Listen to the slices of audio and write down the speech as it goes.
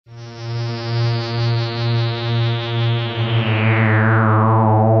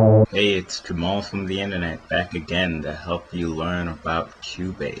Hey, it's Jamal from the internet back again to help you learn about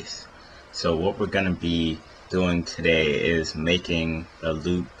Cubase. So what we're going to be doing today is making a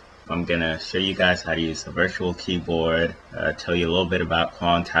loop. I'm going to show you guys how to use the virtual keyboard, tell you a little bit about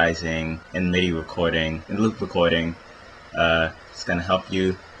quantizing and MIDI recording and loop recording. It's going to help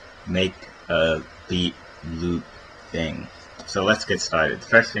you make a beat loop thing. So let's get started. The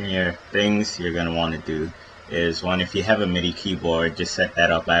first thing you're going to want to do is if you have a MIDI keyboard, just set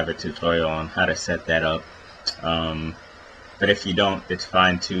that up. I have a tutorial on how to set that up. But if you don't, it's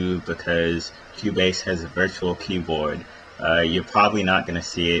fine too, because Cubase has a virtual keyboard. You're probably not going to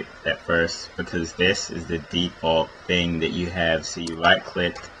see it at first because this is the default thing that you have. So you right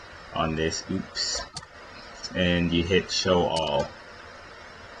click on this, and you hit show all.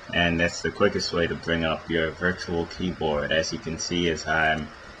 And that's the quickest way to bring up your virtual keyboard. As you can see, as I'm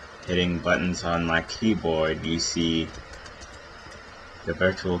hitting buttons on my keyboard, you see the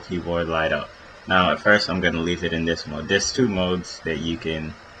virtual keyboard light up. Now at first I'm going to leave it in this mode. There's two modes that you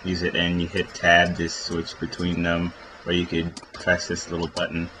can use it in. You hit tab to switch between them, or you could press this little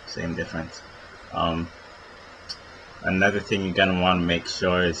button, same difference. Another thing you're going to want to make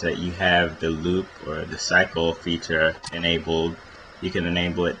sure is that you have the loop or the cycle feature enabled. You can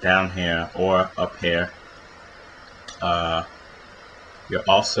enable it down here or up here. You're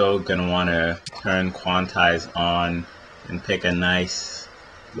also going to want to turn quantize on and pick a nice,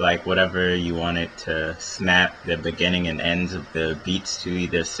 like whatever you want it to snap the beginning and ends of the beats to,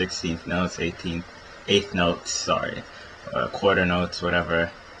 either 16th notes, 8th notes, or quarter notes,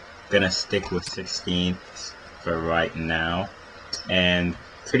 whatever. Going to stick with 16ths for right now. And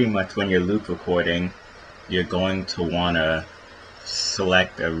pretty much when you're loop recording, you're going to want to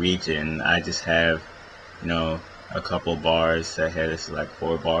select a region. I just have, a couple bars ahead. This is like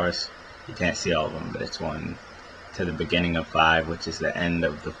 4 bars. You can't see all of them, but it's 1 to the beginning of 5, which is the end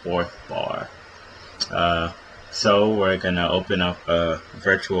of the 4th bar. So we're gonna open up a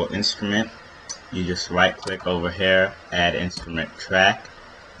virtual instrument. You just right click over here, add instrument track.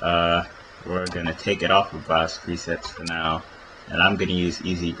 We're gonna take it off of browse presets for now, and I'm gonna use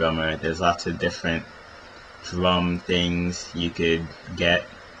Easy Drummer. There's lots of different drum things you could get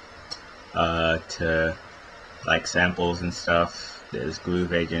to like samples and stuff. There's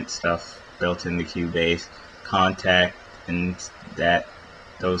Groove Agent stuff built into Cubase, Contact, and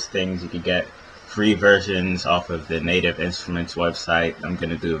those things you could get free versions off of the Native Instruments website. I'm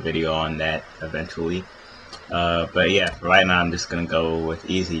gonna do a video on that eventually. But yeah, right now I'm just gonna go with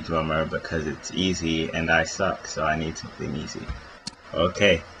Easy Drummer because it's easy and I suck, so I need something easy.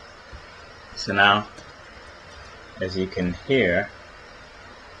 Okay, so now, as you can hear,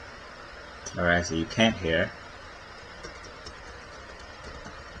 or as you can't hear,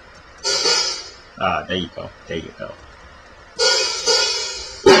 there you go, there you go.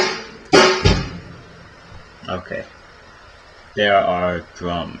 Okay, there are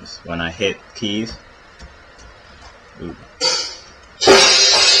drums. When I hit keys,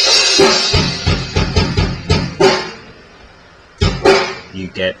 you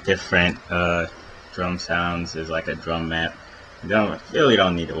get different drum sounds. There's like a drum map. You really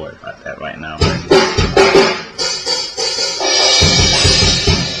don't need to worry about that right now.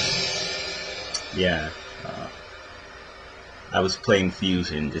 Yeah, I was playing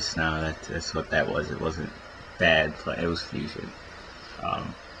Fusion just now. That's what that was. It wasn't bad, but it was Fusion.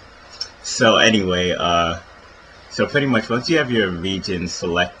 So anyway, so pretty much once you have your region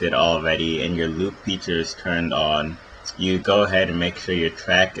selected already and your loop feature is turned on, you go ahead and make sure your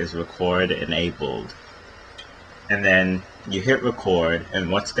track is record enabled. And then you hit record, and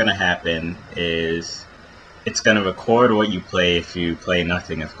what's going to happen is it's going to record what you play. If you play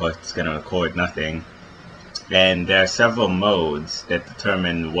nothing, of course, it's going to record nothing. And there are several modes that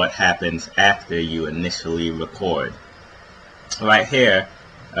determine what happens after you initially record. Right here,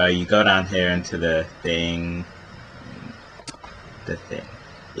 you go down here into the thing.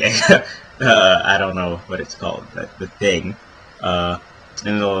 Yeah, I don't know what it's called, but the thing. And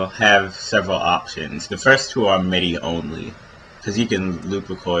it'll have several options. The first 2 are MIDI only, because you can loop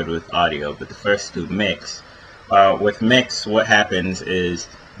record with audio, but the first 2 mix. With mix, what happens is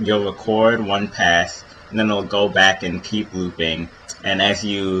you'll record one pass, and then it'll go back and keep looping, and as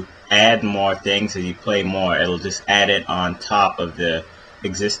you add more things, as you play more, it'll just add it on top of the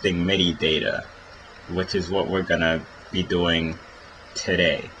existing MIDI data, which is what we're gonna be doing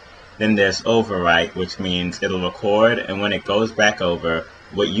today. Then there's overwrite, which means it'll record, and when it goes back over,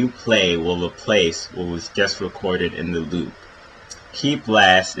 what you play will replace what was just recorded in the loop. Keep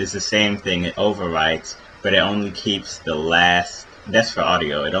last is the same thing. It overwrites, but it only keeps the last. That's for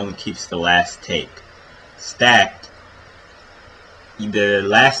audio. It only keeps the last take. Stacked the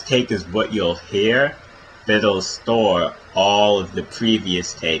last take is what you'll hear, but it'll store all of the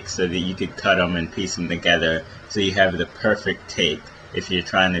previous takes so that you could cut them and piece them together so you have the perfect take if you're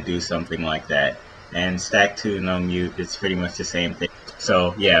trying to do something like that. And stack to no mute, it's pretty much the same thing.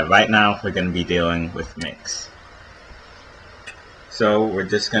 So yeah, right now we're going to be dealing with mix. So we're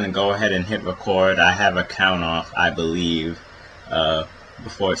just going to go ahead and hit record. I have a count off, I believe,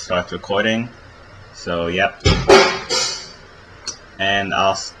 before it starts recording. So yep. And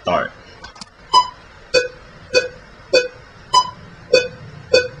I'll start.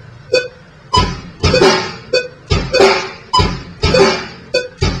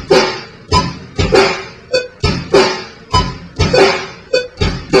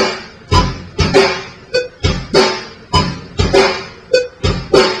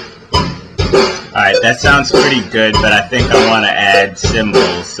 Alright, that sounds pretty good, but I think I want to add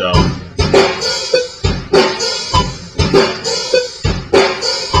cymbals, so...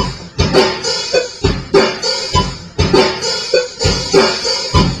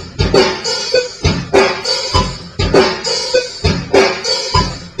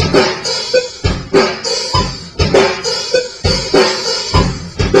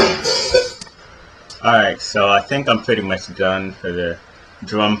 Alright, so I think I'm pretty much done for the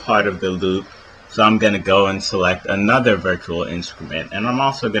drum part of the loop. So I'm going to go and select another virtual instrument. And I'm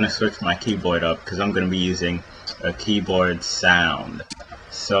also going to switch my keyboard up because I'm going to be using a keyboard sound.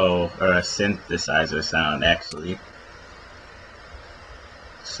 So, or a synthesizer sound actually.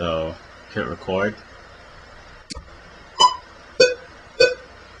 So, hit record.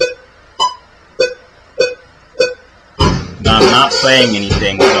 Now I'm not playing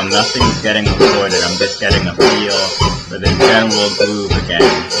anything, so nothing's getting recorded. I'm just getting a feel for the general groove again,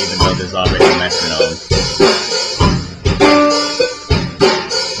 even though there's already a metronome.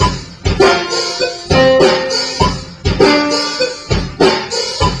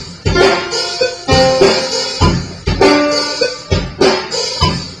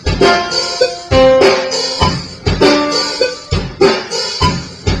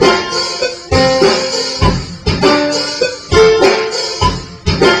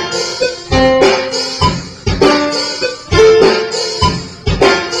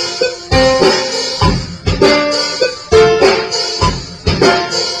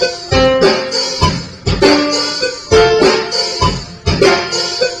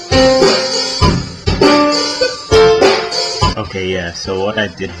 Okay, yeah, so what I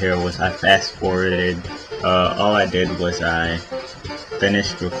did here was I fast forwarded, all I did was I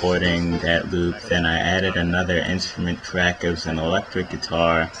finished recording that loop, then I added another instrument track. It was an electric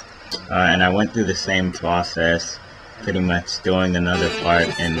guitar, and I went through the same process, pretty much doing another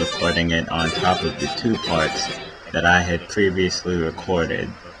part and recording it on top of the two parts that I had previously recorded.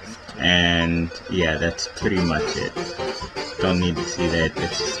 And yeah, that's pretty much it. Don't need to see that,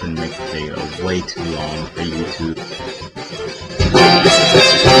 it's just gonna make the video way too long for YouTube.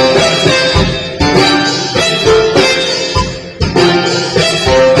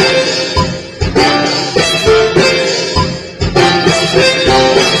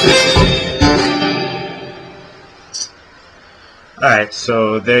 Alright,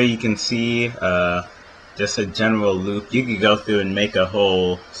 so there you can see just a general loop. You could go through and make a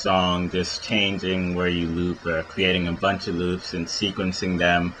whole song just changing where you loop or creating a bunch of loops and sequencing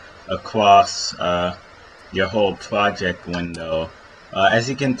them across your whole project window. As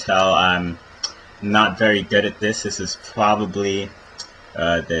you can tell, I'm not very good at this. This is probably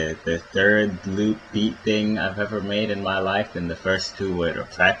the third loop beat thing I've ever made in my life, and the first two were to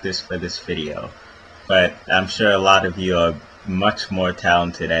practice for this video. But I'm sure a lot of you are much more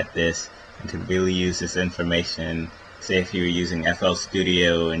talented at this and could really use this information. Say if you were using FL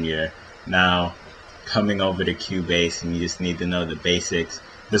Studio and you're now coming over to Cubase and you just need to know the basics.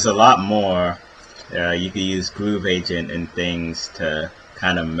 There's a lot more. You could use Groove Agent and things to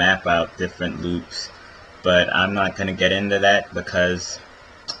kind of map out different loops, but I'm not going to get into that because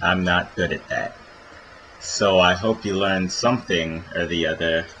I'm not good at that. So I hope you learned something or the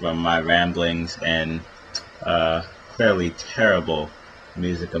other from my ramblings and clearly terrible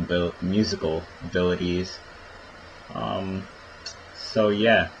musical abilities. So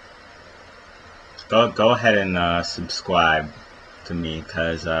yeah, go ahead and subscribe to me,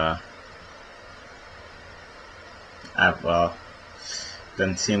 because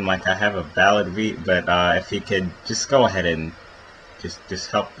doesn't seem like I have a valid but if you could just go ahead and just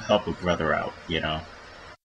help a brother out, you know.